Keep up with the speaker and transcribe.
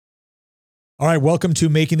All right, welcome to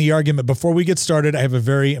Making the Argument. Before we get started, I have a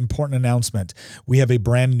very important announcement. We have a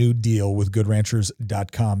brand new deal with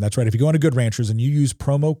GoodRanchers.com. That's right. If you go on to Good Ranchers and you use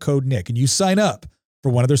promo code Nick and you sign up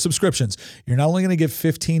for one of their subscriptions, you're not only going to get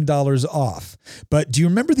 $15 off, but do you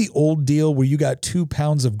remember the old deal where you got 2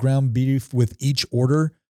 pounds of ground beef with each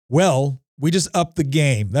order? Well, we just upped the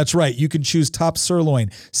game. That's right. You can choose top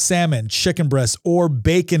sirloin, salmon, chicken breast, or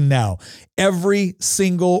bacon now. Every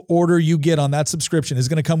single order you get on that subscription is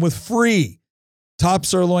going to come with free top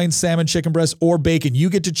sirloin, salmon, chicken breast, or bacon.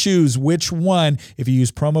 You get to choose which one if you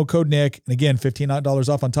use promo code Nick. And again, $15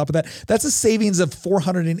 off on top of that. That's a savings of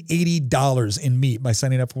 $480 in meat by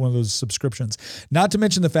signing up for one of those subscriptions. Not to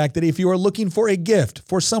mention the fact that if you are looking for a gift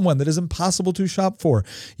for someone that is impossible to shop for,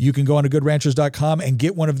 you can go on to GoodRanchers.com and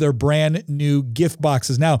get one of their brand new gift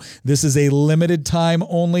boxes. Now, this is a limited time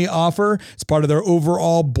only offer. It's part of their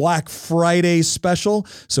overall Black Friday special.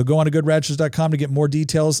 So go on to GoodRanchers.com to get more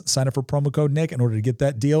details. Sign up for promo code Nick in order to get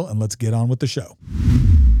that deal, and let's get on with the show.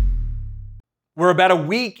 We're about a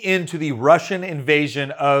week into the Russian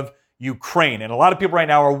invasion of Ukraine, and a lot of people right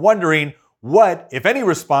now are wondering what, if any,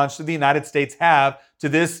 response should the United States have to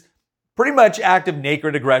this pretty much active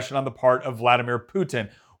naked aggression on the part of Vladimir Putin.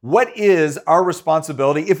 What is our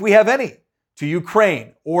responsibility, if we have any, to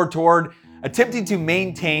Ukraine or toward attempting to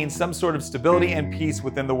maintain some sort of stability and peace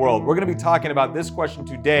within the world? We're going to be talking about this question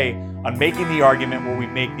today on Making the Argument, where we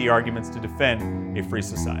make the arguments to defend a free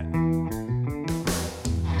society.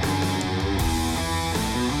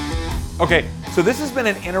 Okay, so this has been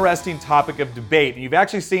an interesting topic of debate, and you've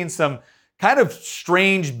actually seen some kind of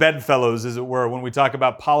strange bedfellows, as it were, when we talk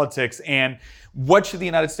about politics and what should the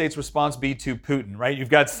United States response be to Putin, right? You've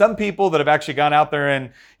got some people that have actually gone out there and,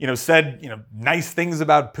 said, nice things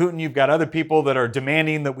about Putin. You've got other people that are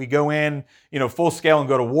demanding that we go in, full scale and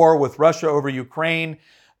go to war with Russia over Ukraine.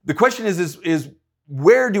 The question is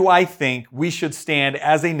where do I think we should stand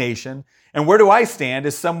as a nation? And where do I stand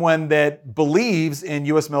as someone that believes in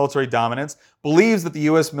U.S. military dominance, believes that the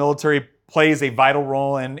U.S. military plays a vital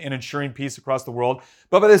role in ensuring peace across the world,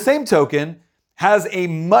 but by the same token, has a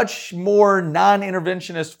much more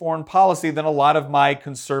non-interventionist foreign policy than a lot of my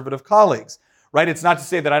conservative colleagues, right? It's not to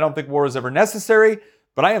say that I don't think war is ever necessary,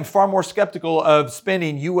 but I am far more skeptical of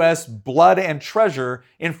spending U.S. blood and treasure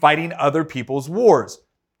in fighting other people's wars.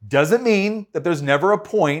 Doesn't mean that there's never a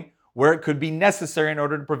point where it could be necessary in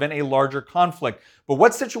order to prevent a larger conflict. But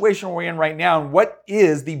what situation are we in right now, and what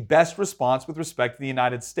is the best response with respect to the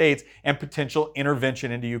United States and potential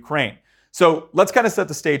intervention into Ukraine? So let's kind of set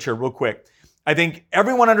the stage here real quick. I think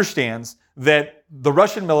everyone understands that the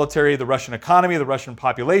Russian military, the Russian economy, the Russian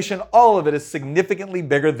population, all of it is significantly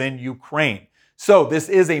bigger than Ukraine. So this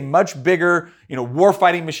is a much bigger,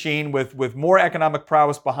 war-fighting machine with more economic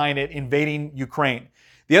prowess behind it invading Ukraine.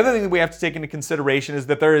 The other thing that we have to take into consideration is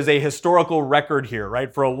that there is a historical record here,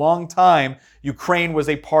 right? For a long time, Ukraine was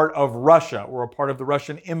a part of Russia or a part of the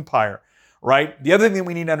Russian Empire. Right? The other thing that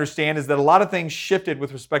we need to understand is that a lot of things shifted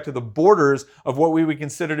with respect to the borders of what we would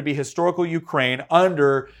consider to be historical Ukraine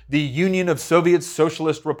under the Union of Soviet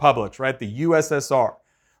Socialist Republics, right? The USSR,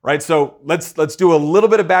 right? So let's do a little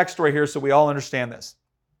bit of backstory here so we all understand this.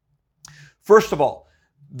 First of all,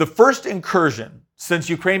 the first incursion since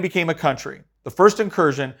Ukraine became a country, the first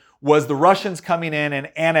incursion was the Russians coming in and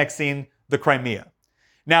annexing the Crimea.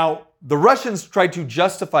 Now, the Russians tried to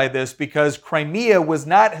justify this because Crimea was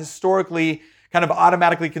not historically kind of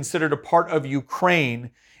automatically considered a part of Ukraine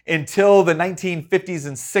until the 1950s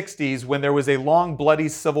and 60s, when there was a long, bloody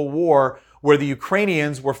civil war where the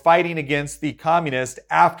Ukrainians were fighting against the communists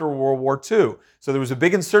after World War II. So there was a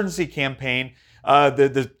big insurgency campaign.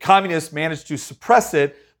 The communists managed to suppress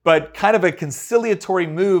it, but kind of a conciliatory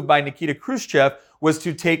move by Nikita Khrushchev was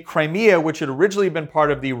to take Crimea, which had originally been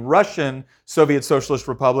part of the Russian Soviet Socialist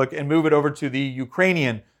Republic, and move it over to the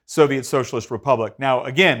Ukrainian Soviet Socialist Republic. Now,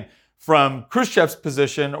 again, from Khrushchev's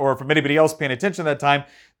position, or from anybody else paying attention at that time,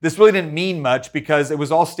 this really didn't mean much because it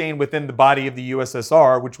was all staying within the body of the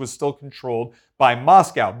USSR, which was still controlled by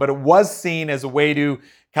Moscow. But it was seen as a way to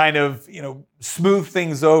kind of, smooth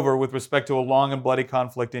things over with respect to a long and bloody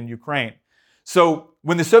conflict in Ukraine. So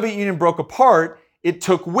when the Soviet Union broke apart, it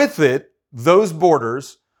took with it those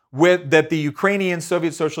borders that the Ukrainian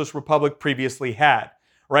Soviet Socialist Republic previously had,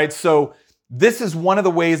 right? So this is one of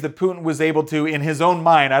the ways that Putin was able to, in his own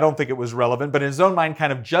mind, I don't think it was relevant, but in his own mind,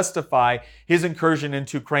 kind of justify his incursion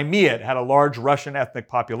into Crimea. It had a large Russian ethnic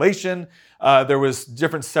population. There was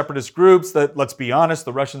different separatist groups that, let's be honest,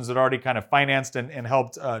 the Russians had already kind of financed and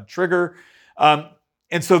helped trigger.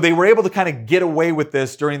 And so they were able to kind of get away with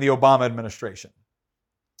this during the Obama administration.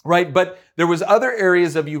 Right? But there was other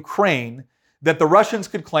areas of Ukraine that the Russians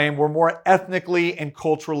could claim were more ethnically and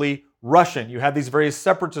culturally Russian. You had these various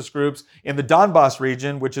separatist groups in the Donbass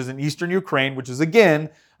region, which is in eastern Ukraine, which is again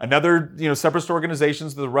another separatist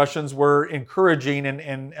organizations that the Russians were encouraging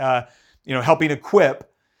and helping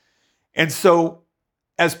equip. And so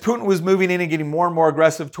as Putin was moving in and getting more and more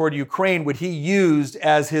aggressive toward Ukraine, what he used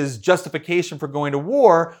as his justification for going to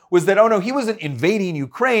war was that, oh no, he wasn't invading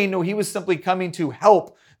Ukraine. No, he was simply coming to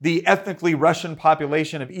help the ethnically Russian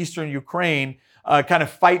population of eastern Ukraine kind of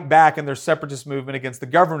fight back in their separatist movement against the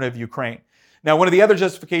government of Ukraine. Now, one of the other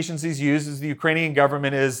justifications he's used is the Ukrainian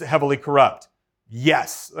government is heavily corrupt.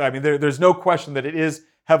 Yes, I mean, there's no question that it is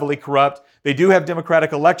heavily corrupt. They do have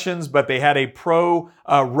democratic elections, but they had a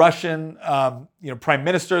pro-Russian prime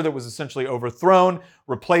minister that was essentially overthrown,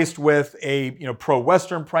 replaced with a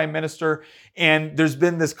pro-Western prime minister. And there's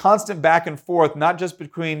been this constant back and forth, not just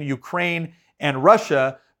between Ukraine and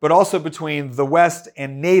Russia, but also between the West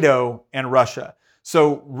and NATO and Russia.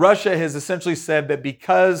 So Russia has essentially said that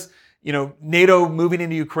because NATO moving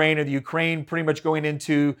into Ukraine, or the Ukraine pretty much going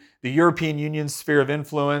into the European Union's sphere of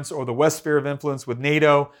influence or the West sphere of influence with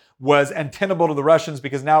NATO, was untenable to the Russians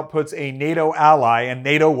because now it puts a NATO ally, and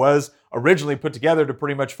NATO was originally put together to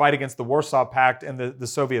pretty much fight against the Warsaw Pact and the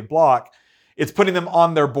Soviet bloc. It's putting them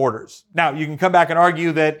on their borders. Now, you can come back and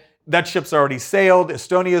argue that that ship's already sailed.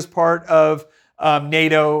 Estonia is part of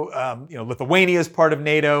NATO, Lithuania is part of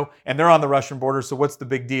NATO, and they're on the Russian border, so what's the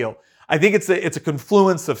big deal? I think it's a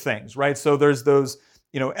confluence of things, right? So there's those,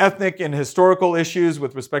 ethnic and historical issues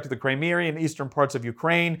with respect to the Crimean and eastern parts of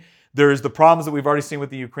Ukraine. There's the problems that we've already seen with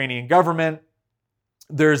the Ukrainian government.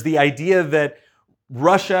 There's the idea that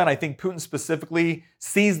Russia, and I think Putin specifically,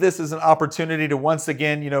 sees this as an opportunity to once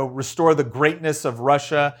again, restore the greatness of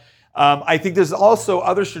Russia. I think there's also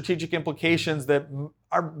other strategic implications that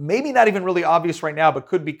are maybe not even really obvious right now, but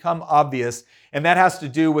could become obvious. And that has to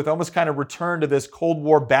do with almost kind of return to this Cold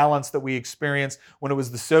War balance that we experienced when it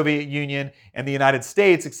was the Soviet Union and the United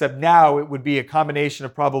States, except now it would be a combination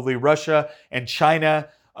of probably Russia and China,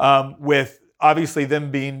 with obviously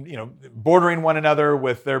them being, bordering one another,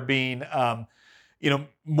 with there being,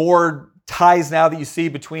 more ties now that you see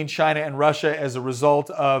between China and Russia as a result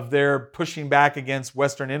of their pushing back against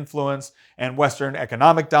Western influence and Western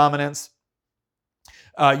economic dominance.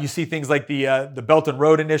 You see things like the Belt and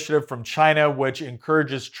Road Initiative from China, which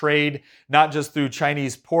encourages trade, not just through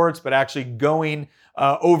Chinese ports, but actually going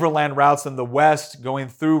overland routes in the West, going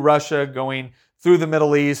through Russia, going through the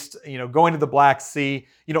Middle East, going to the Black Sea.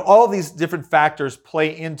 All of these different factors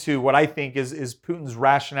play into what I think is Putin's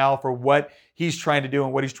rationale for what he's trying to do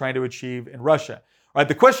and what he's trying to achieve in Russia. All right,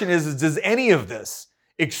 the question is does any of this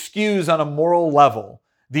excuse on a moral level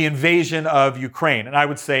the invasion of Ukraine? And I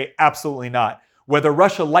would say absolutely not. Whether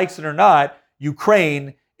Russia likes it or not,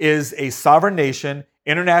 Ukraine is a sovereign nation,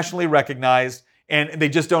 internationally recognized, and they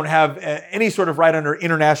just don't have any sort of right under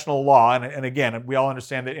international law. And again, we all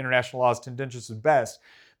understand that international law is contentious at best.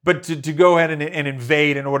 But to go ahead and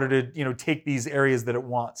invade in order to take these areas that it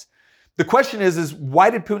wants. The question is why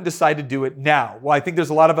did Putin decide to do it now? Well, I think there's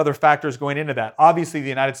a lot of other factors going into that. Obviously, the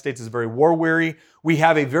United States is very war weary. We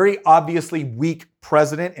have a very obviously weak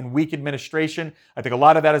president and weak administration. I think a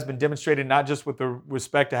lot of that has been demonstrated not just with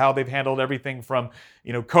respect to how they've handled everything from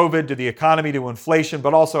COVID to the economy to inflation,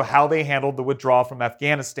 but also how they handled the withdrawal from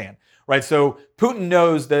Afghanistan. Right, so Putin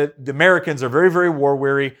knows that the Americans are very, very war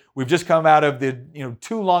weary. We've just come out of the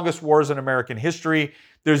two longest wars in American history.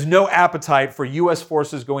 There's no appetite for U.S.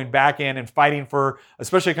 forces going back in and fighting for,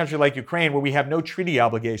 especially a country like Ukraine, where we have no treaty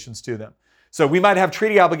obligations to them. So we might have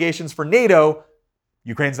treaty obligations for NATO.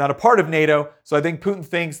 Ukraine's not a part of NATO. So I think Putin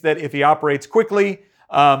thinks that if he operates quickly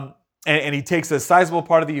and he takes a sizable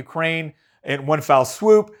part of the Ukraine in one foul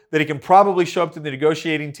swoop, that he can probably show up to the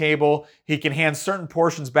negotiating table. He can hand certain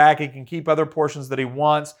portions back. He can keep other portions that he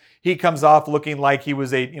wants. He comes off looking like he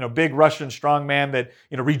was a big Russian strongman that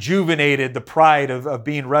rejuvenated the pride of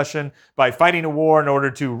being Russian by fighting a war in order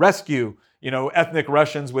to rescue ethnic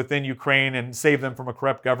Russians within Ukraine and save them from a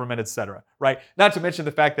corrupt government, etc. Right? Not to mention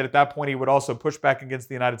the fact that at that point he would also push back against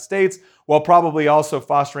the United States while probably also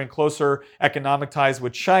fostering closer economic ties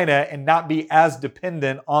with China and not be as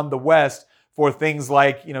dependent on the West for things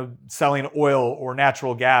like, selling oil or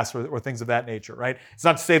natural gas or things of that nature, right? It's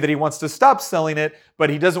not to say that he wants to stop selling it, but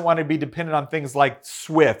he doesn't want to be dependent on things like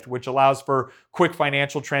SWIFT, which allows for quick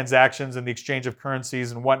financial transactions and the exchange of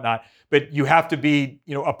currencies and whatnot. But you have to be,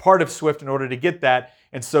 a part of SWIFT in order to get that.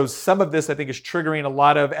 And so some of this, I think, is triggering a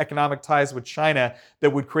lot of economic ties with China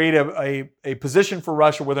that would create a position for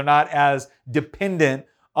Russia where they're not as dependent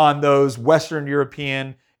on those Western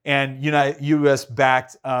European and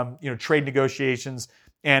U.S.-backed, trade negotiations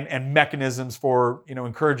and mechanisms for,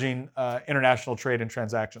 encouraging international trade and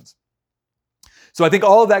transactions. So I think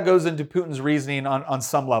all of that goes into Putin's reasoning on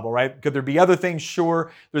some level, right? Could there be other things?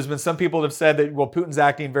 Sure. There's been some people that have said that, well, Putin's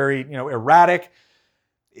acting very, erratic.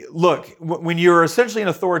 Look, when you're essentially an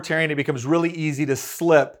authoritarian, it becomes really easy to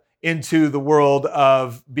slip into the world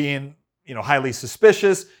of being, highly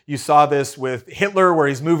suspicious. You saw this with Hitler, where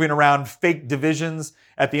he's moving around fake divisions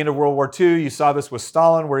at the end of World War II. You saw this with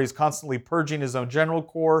Stalin, where he's constantly purging his own general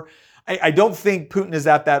corps. I don't think Putin is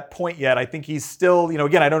at that point yet. I think he's still,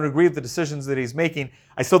 again, I don't agree with the decisions that he's making.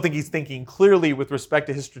 I still think he's thinking clearly with respect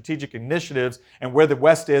to his strategic initiatives and where the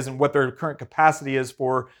West is and what their current capacity is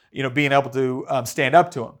for, being able to stand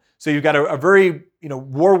up to him. So you've got a very,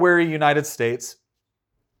 war-weary United States,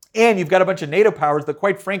 and you've got a bunch of NATO powers that,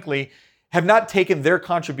 quite frankly, have not taken their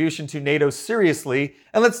contribution to NATO seriously.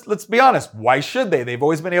 And let's be honest, why should they? They've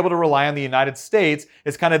always been able to rely on the United States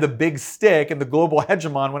as kind of the big stick and the global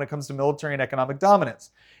hegemon when it comes to military and economic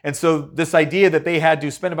dominance. And so this idea that they had to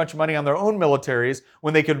spend a bunch of money on their own militaries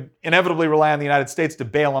when they could inevitably rely on the United States to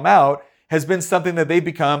bail them out has been something that they've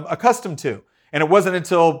become accustomed to. And it wasn't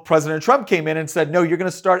until President Trump came in and said, no, you're going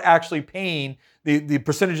to start actually paying the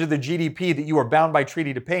percentage of the GDP that you are bound by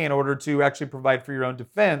treaty to pay in order to actually provide for your own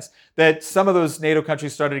defense, that some of those NATO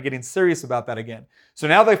countries started getting serious about that again. So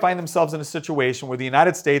now they find themselves in a situation where the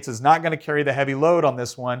United States is not going to carry the heavy load on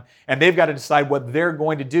this one, and they've got to decide what they're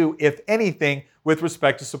going to do, if anything, with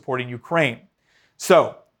respect to supporting Ukraine.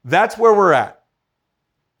 So that's where we're at.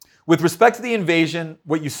 With respect to the invasion,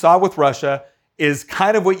 what you saw with Russia is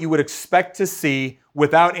kind of what you would expect to see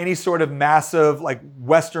without any sort of massive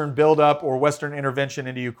Western buildup or Western intervention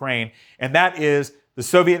into Ukraine. And that is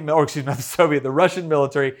the Russian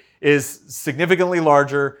military is significantly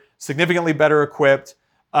larger, significantly better equipped,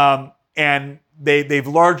 and they've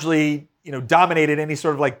largely dominated any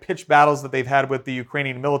sort of pitched battles that they've had with the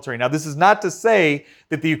Ukrainian military. Now, this is not to say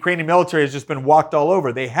that the Ukrainian military has just been walked all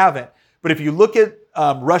over. They haven't. But if you look at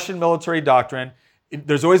Russian military doctrine,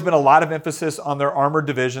 there's always been a lot of emphasis on their armored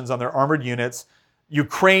divisions, on their armored units.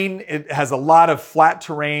 Ukraine, it has a lot of flat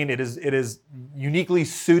terrain. It is uniquely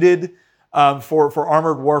suited for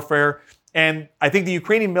armored warfare. And I think the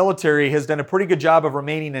Ukrainian military has done a pretty good job of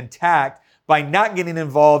remaining intact by not getting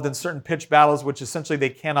involved in certain pitched battles, which essentially they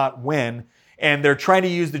cannot win. And they're trying to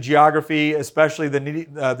use the geography, especially the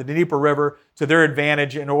Dnieper River, to their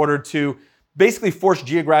advantage in order to basically force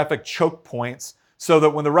geographic choke points, so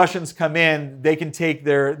that when the Russians come in, they can take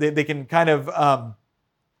they can kind of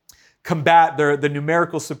combat the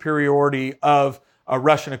numerical superiority of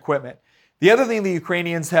Russian equipment. The other thing the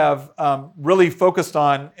Ukrainians have really focused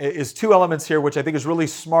on is two elements here, which I think is really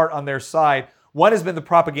smart on their side. One has been the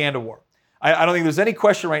propaganda war. I don't think there's any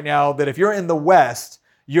question right now that if you're in the West,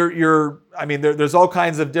 there's all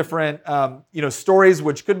kinds of different stories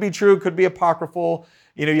which could be true, could be apocryphal.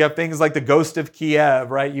 You have things like the ghost of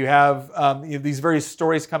Kiev, right? You have these various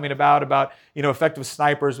stories coming about effective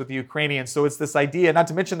snipers with the Ukrainians. So it's this idea, not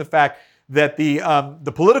to mention the fact that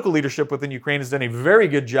the political leadership within Ukraine has done a very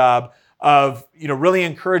good job of really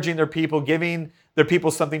encouraging their people, giving their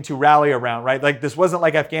people something to rally around, right? This wasn't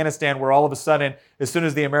like Afghanistan, where all of a sudden, as soon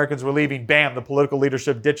as the Americans were leaving, bam, the political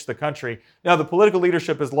leadership ditched the country. Now, the political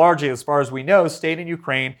leadership is largely, as far as we know, stayed in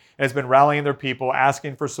Ukraine and has been rallying their people,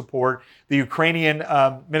 asking for support. The Ukrainian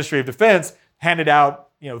Ministry of Defense handed out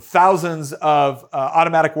thousands of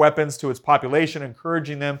automatic weapons to its population,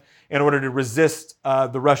 encouraging them in order to resist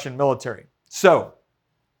the Russian military. So,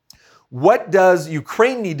 what does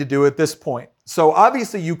Ukraine need to do at this point? So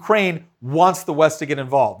obviously Ukraine wants the West to get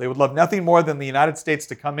involved. They would love nothing more than the United States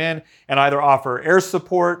to come in and either offer air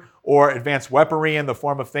support or advanced weaponry in the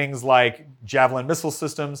form of things like Javelin missile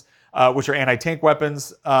systems, which are anti-tank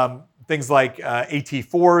weapons, things like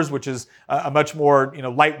AT-4s, which is a much more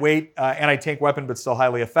lightweight anti-tank weapon, but still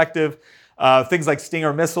highly effective. Things like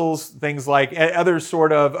Stinger missiles, things like other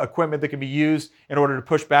sort of equipment that can be used in order to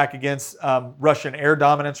push back against Russian air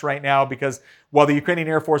dominance right now, because while the Ukrainian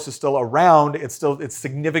Air Force is still around, it's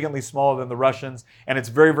significantly smaller than the Russians, and it's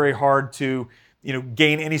very, very hard to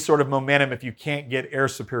gain any sort of momentum if you can't get air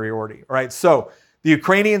superiority. All right, so the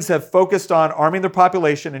Ukrainians have focused on arming their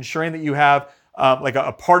population, ensuring that you have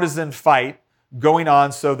a partisan fight going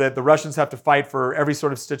on, so that the Russians have to fight for every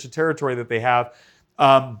sort of stitch of territory that they have.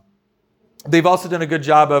 They've also done a good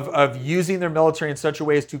job of using their military in such a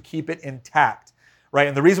way as to keep it intact, right?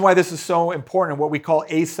 And the reason why this is so important, what we call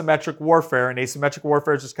asymmetric warfare, and asymmetric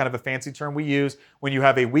warfare is just kind of a fancy term we use when you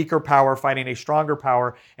have a weaker power fighting a stronger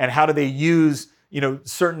power, and how do they use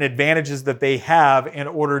certain advantages that they have in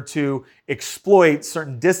order to exploit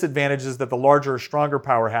certain disadvantages that the larger or stronger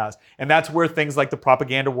power has. And that's where things like the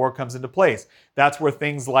propaganda war comes into place. That's where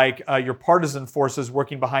things like your partisan forces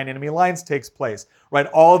working behind enemy lines takes place, right?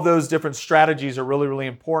 All of those different strategies are really, really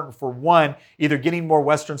important for one, either getting more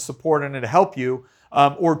Western support in it to help you,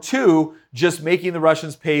 or two, just making the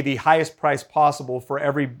Russians pay the highest price possible for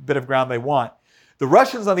every bit of ground they want. The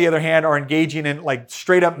Russians, on the other hand, are engaging in like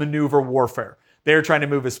straight up maneuver warfare. They're trying to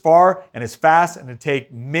move as far and as fast and to take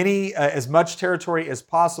as much territory as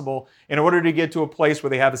possible in order to get to a place where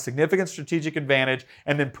they have a significant strategic advantage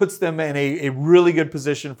and then puts them in a really good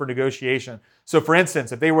position for negotiation. So for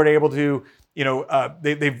instance, if they were able to,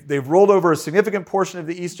 they've rolled over a significant portion of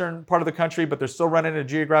the eastern part of the country, but they're still running into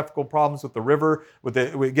geographical problems with the river, with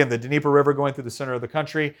the Dnieper River going through the center of the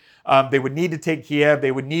country. They would need to take Kiev.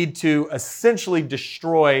 They would need to essentially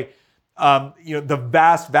destroy the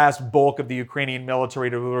vast bulk of the Ukrainian military,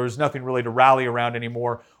 there was nothing really to rally around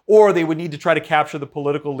anymore, or they would need to try to capture the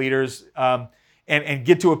political leaders and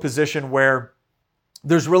get to a position where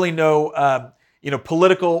there's really no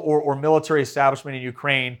political or military establishment in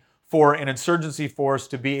Ukraine for an insurgency force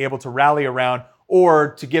to be able to rally around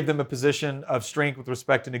or to give them a position of strength with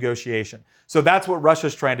respect to negotiation. So that's what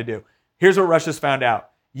Russia's trying to do. Here's what Russia's found out.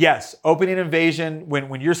 Yes, opening invasion,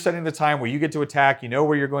 when you're setting the time where you get to attack, you know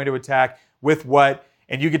where you're going to attack, with what,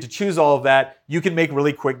 and you get to choose all of that, you can make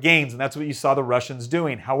really quick gains, and that's what you saw the Russians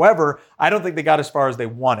doing. However, I don't think they got as far as they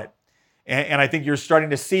wanted. And I think you're starting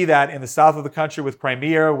to see that in the south of the country with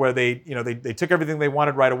Crimea, where they took everything they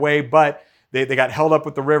wanted right away, but they got held up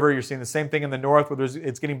with the river. You're seeing the same thing in the north where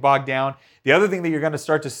it's getting bogged down. The other thing that you're going to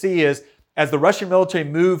start to see is as the Russian military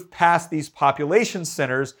move past these population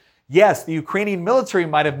centers, yes, the Ukrainian military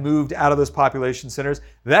might have moved out of those population centers.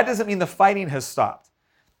 That doesn't mean the fighting has stopped.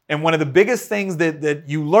 And one of the biggest things that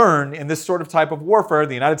you learn in this sort of type of warfare,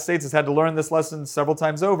 the United States has had to learn this lesson several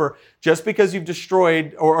times over, just because you've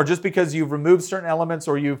destroyed or just because you've removed certain elements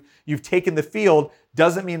or you've taken the field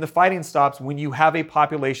doesn't mean the fighting stops when you have a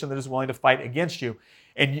population that is willing to fight against you.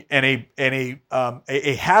 And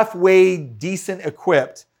a halfway decent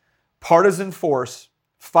equipped partisan force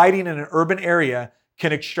fighting in an urban area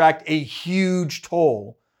can extract a huge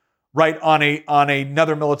toll, right, on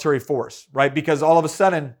another military force, right? Because all of a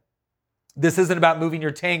sudden, this isn't about moving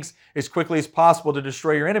your tanks as quickly as possible to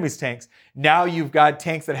destroy your enemy's tanks. Now you've got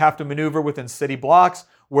tanks that have to maneuver within city blocks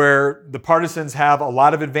where the partisans have a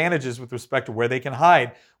lot of advantages with respect to where they can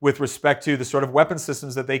hide, with respect to the sort of weapon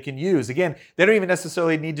systems that they can use. Again, they don't even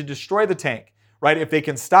necessarily need to destroy the tank, right? If they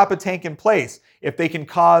can stop a tank in place, if they can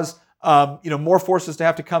cause more forces to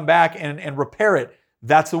have to come back and repair it,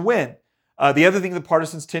 that's a win. The other thing that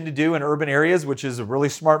partisans tend to do in urban areas, which is a really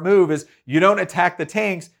smart move, is you don't attack the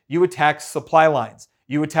tanks, you attack supply lines.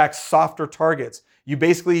 You attack softer targets. You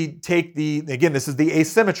basically take again, this is the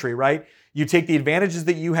asymmetry, right? You take the advantages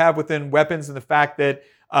that you have within weapons and the fact that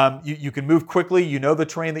you can move quickly, you know the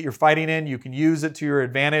terrain that you're fighting in, you can use it to your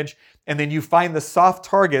advantage, and then you find the soft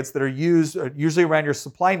targets that are used usually around your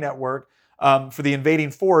supply network for the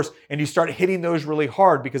invading force, and you start hitting those really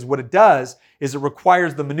hard, because what it does is it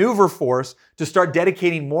requires the maneuver force to start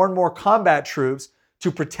dedicating more and more combat troops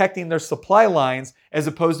to protecting their supply lines as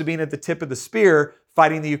opposed to being at the tip of the spear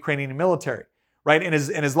fighting the Ukrainian military, right? And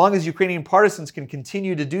as long as Ukrainian partisans can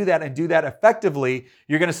continue to do that and do that effectively,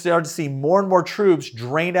 you're going to start to see more and more troops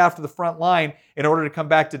drained after the front line in order to come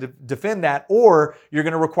back to defend that, or you're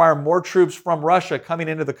going to require more troops from Russia coming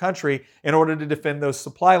into the country in order to defend those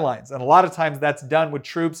supply lines. And a lot of times that's done with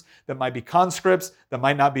troops that might be conscripts, that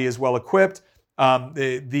might not be as well equipped.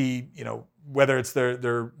 Whether it's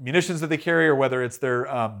their munitions that they carry or whether it's their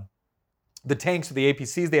the tanks or the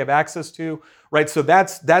APCs they have access to, right? So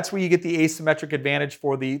that's where you get the asymmetric advantage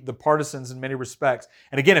for the partisans in many respects.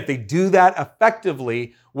 And again, if they do that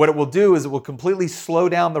effectively, what it will do is it will completely slow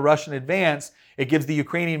down the Russian advance. It gives the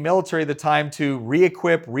Ukrainian military the time to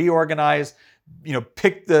re-equip, reorganize,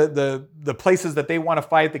 pick the places that they want to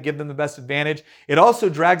fight that give them the best advantage. It also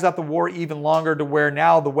drags out the war even longer to where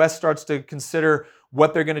now the West starts to consider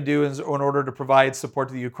what they're going to do in order to provide support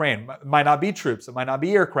to the Ukraine. It might not be troops, it might not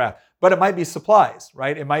be aircraft, but it might be supplies,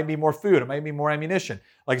 right? It might be more food, it might be more ammunition.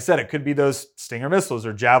 Like I said, it could be those Stinger missiles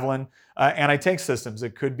or Javelin anti-tank systems.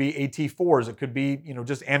 It could be AT-4s. It could be,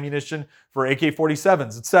 just ammunition for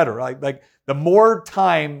AK-47s, et cetera. Like the more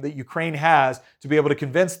time that Ukraine has to be able to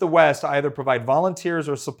convince the West to either provide volunteers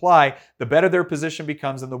or supply, the better their position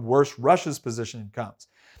becomes and the worse Russia's position becomes.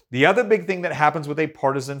 The other big thing that happens with a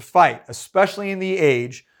partisan fight, especially in the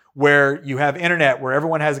age where you have internet, where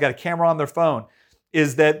everyone has got a camera on their phone,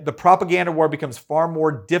 is that the propaganda war becomes far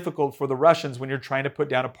more difficult for the Russians when you're trying to put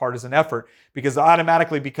down a partisan effort, because it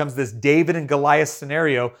automatically becomes this David and Goliath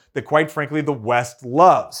scenario that, quite frankly, the West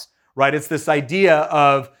loves, right? It's this idea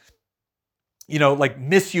of, like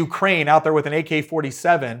Miss Ukraine out there with an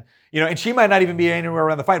AK-47, and she might not even be anywhere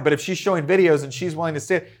around the fight, but if she's showing videos and she's willing to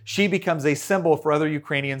stay, she becomes a symbol for other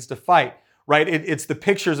Ukrainians to fight, right? It's the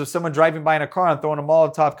pictures of someone driving by in a car and throwing a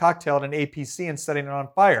Molotov cocktail at an APC and setting it on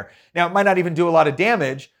fire. Now, it might not even do a lot of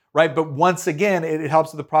damage, right? But once again, it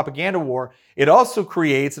helps with the propaganda war. It also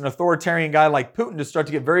creates an authoritarian guy like Putin to start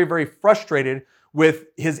to get very, very frustrated with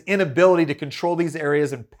his inability to control these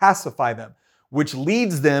areas and pacify them, which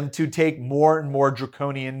leads them to take more and more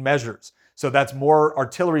draconian measures. So that's more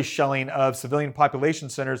artillery shelling of civilian population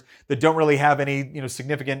centers that don't really have any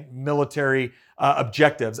significant military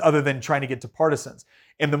objectives other than trying to get to partisans.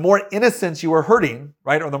 And the more innocents you are hurting,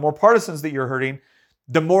 right, or the more partisans that you're hurting,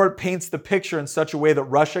 the more it paints the picture in such a way that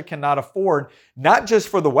Russia cannot afford, not just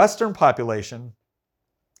for the Western population,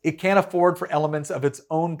 it can't afford for elements of its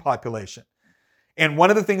own population. And one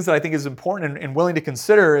of the things that I think is important and willing to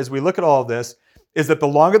consider as we look at all of this is that the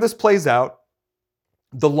longer this plays out,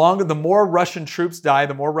 the more Russian troops die,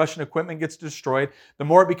 the more Russian equipment gets destroyed, the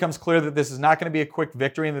more it becomes clear that this is not going to be a quick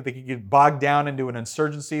victory and that they can get bogged down into an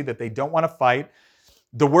insurgency that they don't want to fight.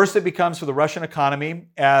 The worse it becomes for the Russian economy,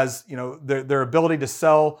 as their ability to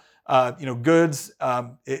sell goods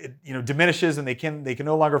diminishes, and they can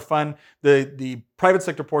no longer fund the private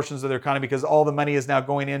sector portions of their economy because all the money is now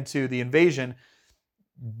going into the invasion.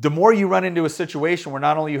 The more you run into a situation where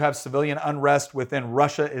not only you have civilian unrest within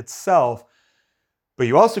Russia itself, but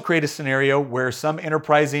you also create a scenario where some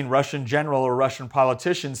enterprising Russian general or Russian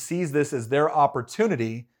politician sees this as their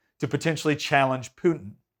opportunity to potentially challenge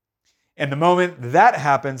Putin. And the moment that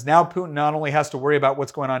happens, now Putin not only has to worry about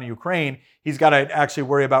what's going on in Ukraine, he's got to actually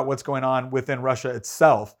worry about what's going on within Russia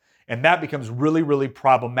itself. And that becomes really, really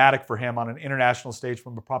problematic for him on an international stage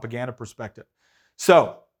from a propaganda perspective.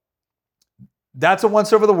 So that's a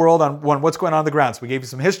once over the world on what's going on the ground. So we gave you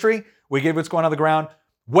some history. We gave you what's going on the ground.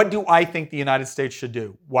 What do I think the United States should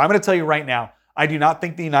do? Well, I'm going to tell you right now, I do not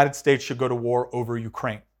think the United States should go to war over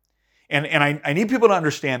Ukraine. And I need people to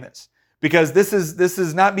understand this, because this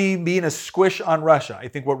is not me being a squish on Russia. I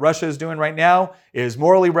think what Russia is doing right now is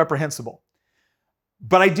morally reprehensible.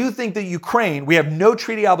 But I do think that Ukraine, we have no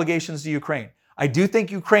treaty obligations to Ukraine. I do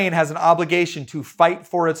think Ukraine has an obligation to fight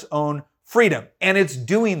for its own freedom, and it's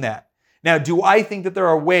doing that. Now, do I think that there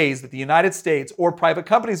are ways that the United States or private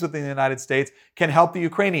companies within the United States can help the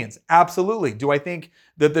Ukrainians? Absolutely. Do I think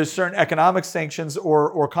that there's certain economic sanctions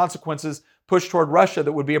or consequences pushed toward Russia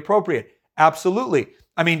that would be appropriate? Absolutely.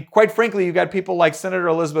 I mean, quite frankly, you've got people like Senator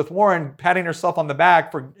Elizabeth Warren patting herself on the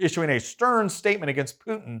back for issuing a stern statement against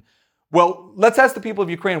Putin. Well, let's ask the people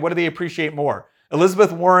of Ukraine, what do they appreciate more?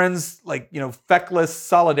 Elizabeth Warren's feckless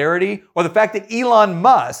solidarity, or the fact that Elon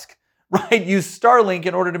Musk, right, use Starlink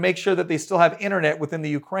in order to make sure that they still have internet within the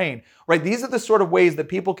Ukraine, right? These are the sort of ways that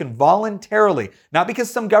people can voluntarily, not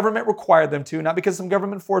because some government required them to, not because some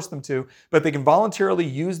government forced them to, but they can voluntarily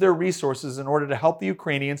use their resources in order to help the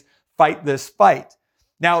Ukrainians fight this fight.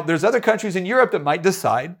 Now, there's other countries in Europe that might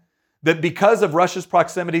decide that because of Russia's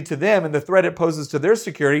proximity to them and the threat it poses to their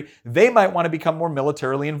security, they might want to become more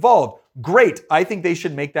militarily involved. Great. I think they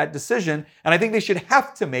should make that decision, and I think they should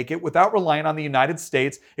have to make it without relying on the United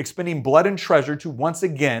States expending blood and treasure to once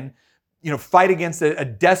again, fight against a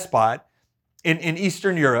despot in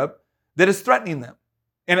Eastern Europe that is threatening them.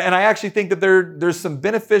 And I actually think that there's some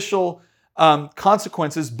beneficial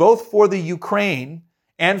consequences both for the Ukraine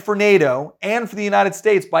and for NATO and for the United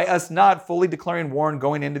States by us not fully declaring war and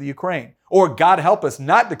going into the Ukraine, or God help us,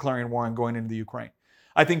 not declaring war and going into the Ukraine.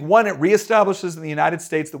 I think, one, it reestablishes in the United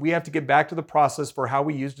States that we have to get back to the process for how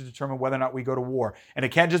we use to determine whether or not we go to war. And it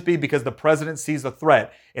can't just be because the president sees a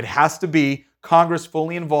threat. It has to be Congress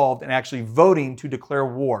fully involved in actually voting to declare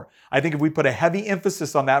war. I think if we put a heavy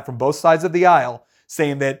emphasis on that from both sides of the aisle,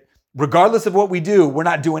 saying that regardless of what we do, we're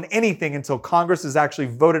not doing anything until Congress has actually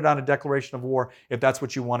voted on a declaration of war, if that's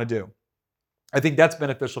what you want to do. I think that's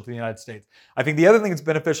beneficial for the United States. I think the other thing that's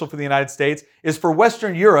beneficial for the United States is for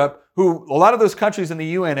Western Europe, who a lot of those countries in the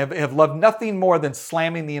UN have loved nothing more than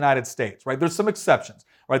slamming the United States, right? There's some exceptions,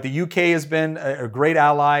 right? The UK has been a great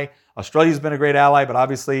ally. Australia's been a great ally, but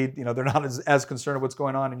obviously, they're not as concerned with what's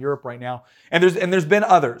going on in Europe right now. And there's been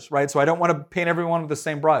others, right? So I don't want to paint everyone with the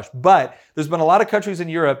same brush, but there's been a lot of countries in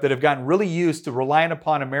Europe that have gotten really used to relying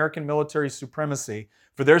upon American military supremacy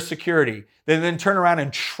for their security, then turn around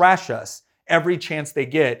and trash us every chance they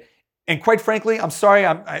get. And quite frankly, I'm sorry,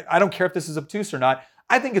 I don't care if this is obtuse or not.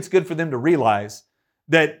 I think it's good for them to realize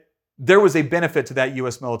that there was a benefit to that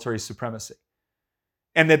U.S. military supremacy.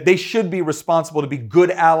 and that they should be responsible to be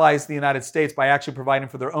good allies to the United States by actually providing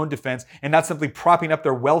for their own defense and not simply propping up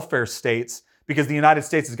their welfare states because the United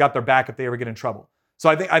States has got their back if they ever get in trouble. So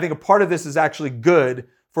I think a part of this is actually good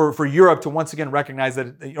for Europe to once again recognize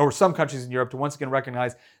that, or some countries in Europe to once again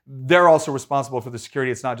recognize they're also responsible for the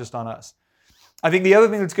security. It's not just on us. I think the other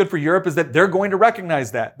thing that's good for Europe is that they're going to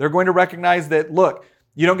recognize that. They're going to recognize that, look,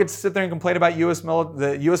 you don't get to sit there and complain about the U.S.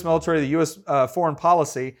 military, the U.S. Foreign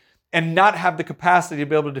policy, and not have the capacity to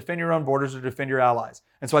be able to defend your own borders or defend your allies.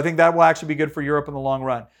 And so I think that will actually be good for Europe in the long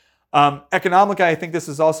run. Economically, I think this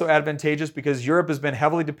is also advantageous because Europe has been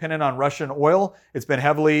heavily dependent on Russian oil. It's been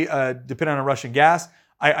heavily dependent on Russian gas.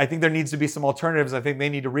 I think there needs to be some alternatives. I think they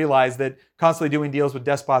need to realize that constantly doing deals with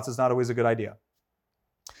despots is not always a good idea.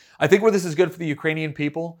 I think where this is good for the Ukrainian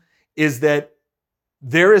people is that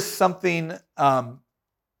there is something,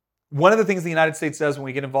 one of the things the United States does when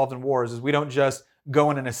we get involved in wars is we don't just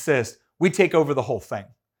go in and assist. We take over the whole thing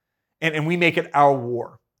and we make it our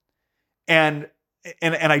war. And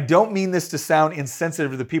I don't mean this to sound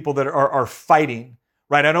insensitive to the people that are fighting,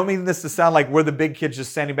 right? I don't mean this to sound like we're the big kids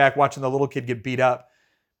just standing back watching the little kid get beat up.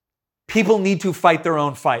 People need to fight their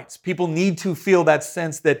own fights. People need to feel that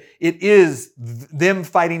sense that it is them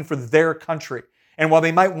fighting for their country. And while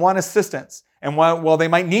they might want assistance, and while they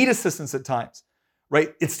might need assistance at times,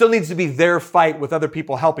 right, it still needs to be their fight with other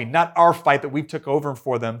people helping, not our fight that we took over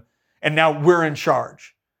for them, and now we're in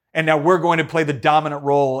charge. And now we're going to play the dominant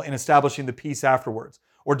role in establishing the peace afterwards,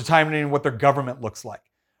 or determining what their government looks like,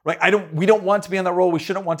 right? We don't want to be on that role. We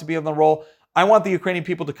shouldn't want to be on the role. I want the Ukrainian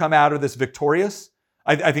people to come out of this victorious.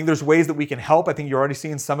 I think there's ways that we can help. I think you're already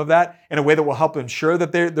seeing some of that in a way that will help ensure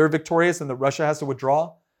that they're victorious and that Russia has to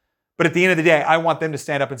withdraw. But at the end of the day, I want them to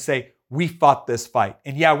stand up and say, we fought this fight.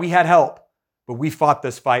 And yeah, we had help, but we fought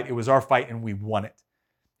this fight. It was our fight and we won it.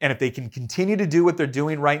 And if they can continue to do what they're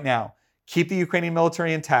doing right now, keep the Ukrainian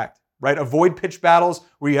military intact, right? Avoid pitched battles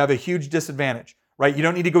where you have a huge disadvantage, right? You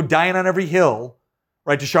don't need to go dying on every hill,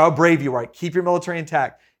 right, to show how brave you are. Keep your military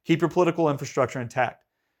intact. Keep your political infrastructure intact.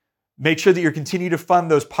 Make sure that you continue to fund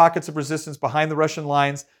those pockets of resistance behind the Russian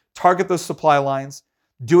lines, target those supply lines,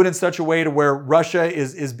 do it in such a way to where Russia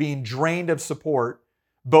is being drained of support,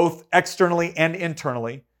 both externally and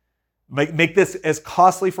internally. Make this as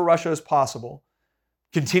costly for Russia as possible.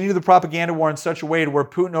 Continue the propaganda war in such a way to where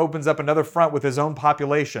Putin opens up another front with his own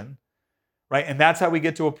population, right? And that's how we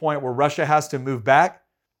get to a point where Russia has to move back.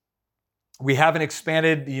 We haven't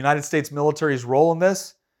expanded the United States military's role in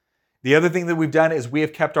this. The other thing that we've done is we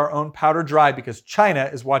have kept our own powder dry because China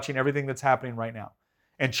is watching everything that's happening right now.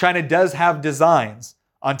 And China does have designs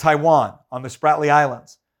on Taiwan, on the Spratly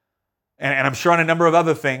Islands, and I'm sure on a number of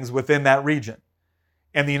other things within that region.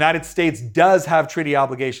 And the United States does have treaty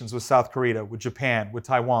obligations with South Korea, with Japan, with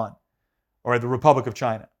Taiwan, or the Republic of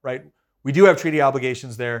China, right? We do have treaty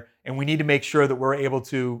obligations there, and we need to make sure that we're able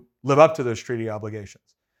to live up to those treaty obligations.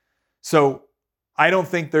 So I don't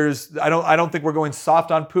think we're going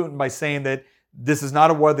soft on Putin by saying that this is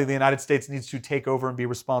not a war that the United States needs to take over and be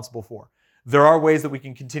responsible for. There are ways that we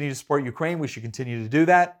can continue to support Ukraine. We should continue to do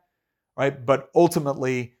that, right? But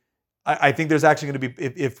ultimately, I think there's actually going to be,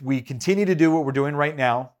 if we continue to do what we're doing right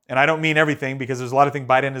now, and I don't mean everything because there's a lot of things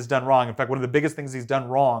Biden has done wrong. In fact, one of the biggest things he's done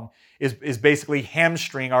wrong is basically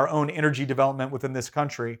hamstring our own energy development within this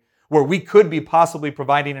country, where we could be possibly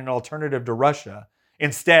providing an alternative to Russia.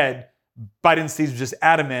 Instead, Biden seems just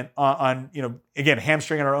adamant on again,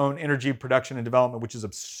 hamstringing our own energy production and development, which is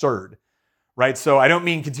absurd, right? So I don't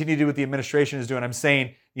mean continue to do what the administration is doing. I'm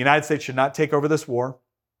saying the United States should not take over this war.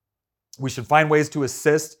 We should find ways to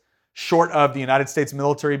assist short of the United States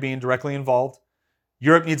military being directly involved.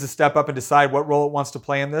 Europe needs to step up and decide what role it wants to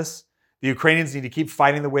play in this. The Ukrainians need to keep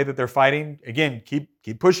fighting the way that they're fighting. Again,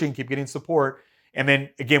 keep pushing, keep getting support. And then,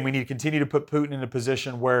 again, we need to continue to put Putin in a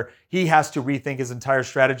position where he has to rethink his entire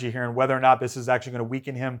strategy here and whether or not this is actually going to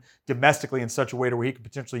weaken him domestically in such a way to where he could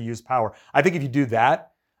potentially use power. I think if you do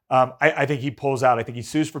that, I think he pulls out. I think he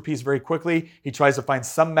sues for peace very quickly. He tries to find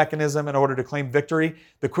some mechanism in order to claim victory.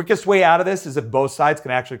 The quickest way out of this is if both sides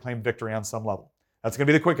can actually claim victory on some level. That's going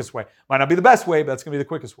to be the quickest way. Might not be the best way, but that's going to be the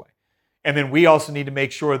quickest way. And then we also need to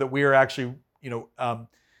make sure that we are actually,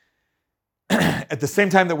 at the same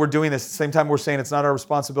time that we're doing this, at the same time we're saying it's not our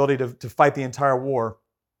responsibility to fight the entire war,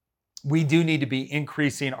 we do need to be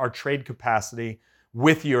increasing our trade capacity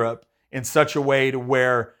with Europe in such a way to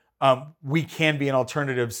where we can be an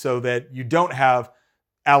alternative so that you don't have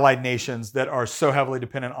allied nations that are so heavily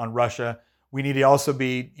dependent on Russia. We need to also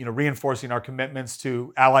be reinforcing our commitments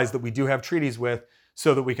to allies that we do have treaties with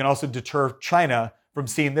so that we can also deter China from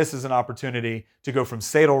seeing this as an opportunity to go from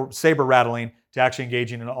saber rattling to actually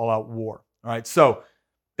engaging in an all-out war. All right, so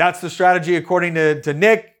That's the strategy according to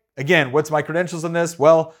Nick. Again, what's my credentials in this?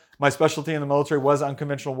 Well, my specialty in the military was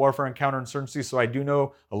unconventional warfare and counterinsurgency, so I do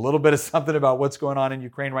know a little bit of something about what's going on in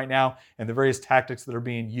Ukraine right now and the various tactics that are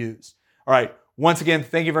being used. All right, once again,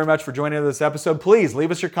 thank you very much for joining this episode. Please leave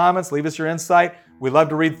us your comments, leave us your insight. We love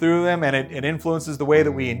to read through them, and it influences the way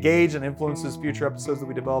that we engage and influences future episodes that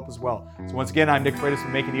we develop as well. So once again, I'm Nick Freitas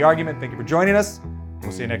from Making the Argument. Thank you for joining us.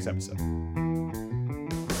 We'll see you next episode.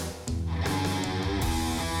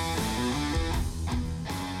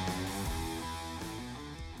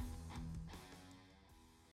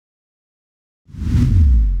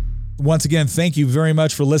 Once again, thank you very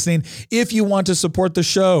much for listening. If you want to support the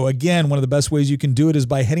show, again, one of the best ways you can do it is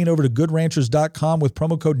by heading over to goodranchers.com with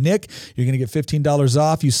promo code Nick. You're going to get $15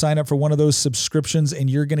 off. You sign up for one of those subscriptions and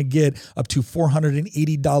you're going to get up to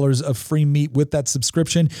 $480 of free meat with that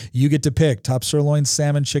subscription. You get to pick top sirloin,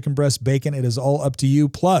 salmon, chicken breast, bacon. It is all up to you.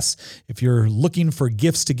 Plus, if you're looking for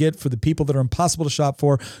gifts to get for the people that are impossible to shop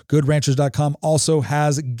for, goodranchers.com also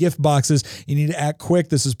has gift boxes. You need to act quick.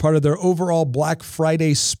 This is part of their overall Black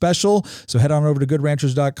Friday special. So head on over to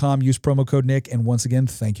goodranchers.com, use promo code Nick, and once again,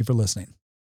 thank you for listening.